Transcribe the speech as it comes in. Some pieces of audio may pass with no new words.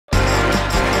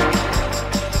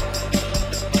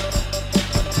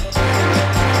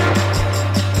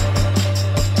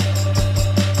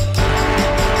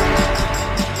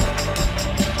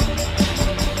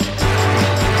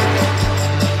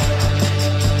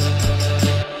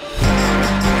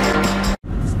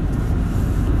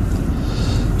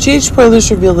GH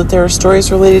spoilers reveal that there are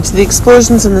stories related to the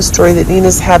explosions in the story that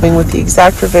Nina's having with the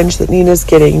exact revenge that Nina's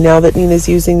getting. Now that Nina's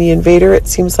using the Invader, it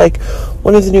seems like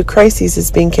one of the new crises is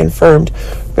being confirmed.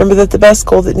 Remember that the best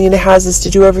goal that Nina has is to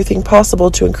do everything possible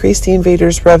to increase the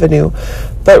Invader's revenue.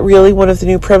 But really, one of the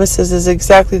new premises is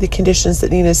exactly the conditions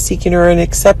that Nina is seeking are in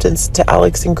acceptance to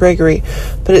Alex and Gregory.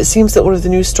 But it seems that one of the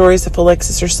new stories, if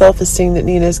Alexis herself is seeing that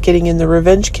Nina is getting in the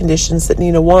revenge conditions that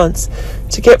Nina wants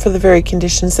to get for the very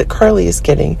conditions that Carly is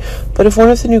getting. But if one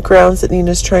of the new grounds that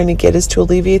Nina is trying to get is to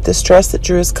alleviate the stress that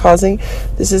Drew is causing,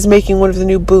 this is making one of the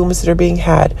new booms that are being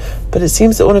had. But it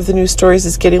seems that one of the new stories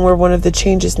is getting where one of the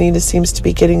changes Nina seems to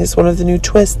be getting is one of the new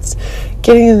twists.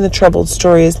 Getting in the troubled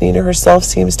story as Nina herself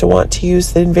seems to want to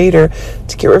use the Invader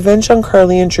to get revenge on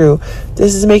Carly and Drew.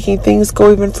 This is making things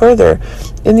go even further.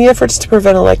 In the efforts to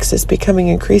prevent Alexis becoming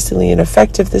increasingly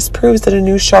ineffective, this proves that a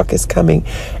new shock is coming,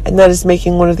 and that is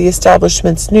making one of the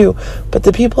establishments new, but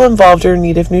the people involved are in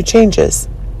need of new changes.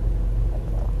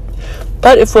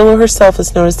 But if Willow herself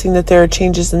is noticing that there are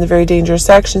changes in the very dangerous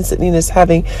actions that Nina is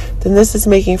having, then this is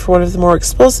making for one of the more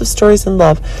explosive stories in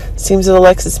love. It seems that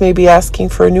Alexis may be asking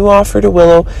for a new offer to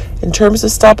Willow in terms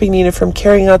of stopping Nina from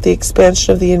carrying out the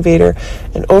expansion of the Invader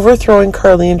and overthrowing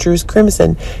Carly and Drew's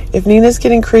Crimson. If Nina is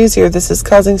getting crazier, this is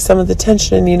causing some of the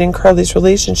tension in Nina and Carly's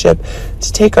relationship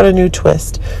to take on a new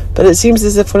twist. But it seems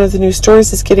as if one of the new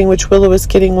stories is getting which Willow is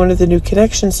getting one of the new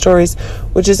connection stories,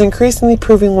 which is increasingly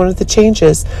proving one of the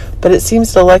changes. But it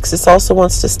seems that Alexis also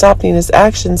wants to stop Nina's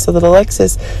actions so that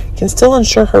Alexis can still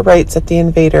ensure her rights at the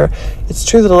Invader. It's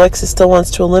true that Alexis still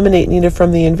wants to eliminate Nina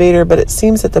from the Invader, but it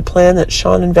seems that the plan that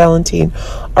Sean and Valentine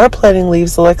are planning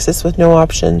leaves Alexis with no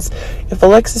options. If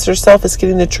Alexis herself is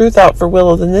getting the truth out for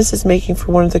Willow, then this is making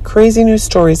for one of the crazy new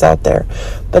stories out there.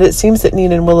 But it seems that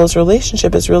Nina and Willow's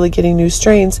relationship is really getting new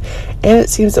strains, and it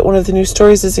seems that one of the new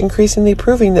stories is increasingly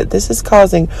proving that this is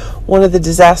causing one of the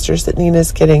disasters that Nina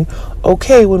is getting.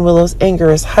 Okay, when Willow's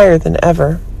anger is higher than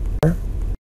ever.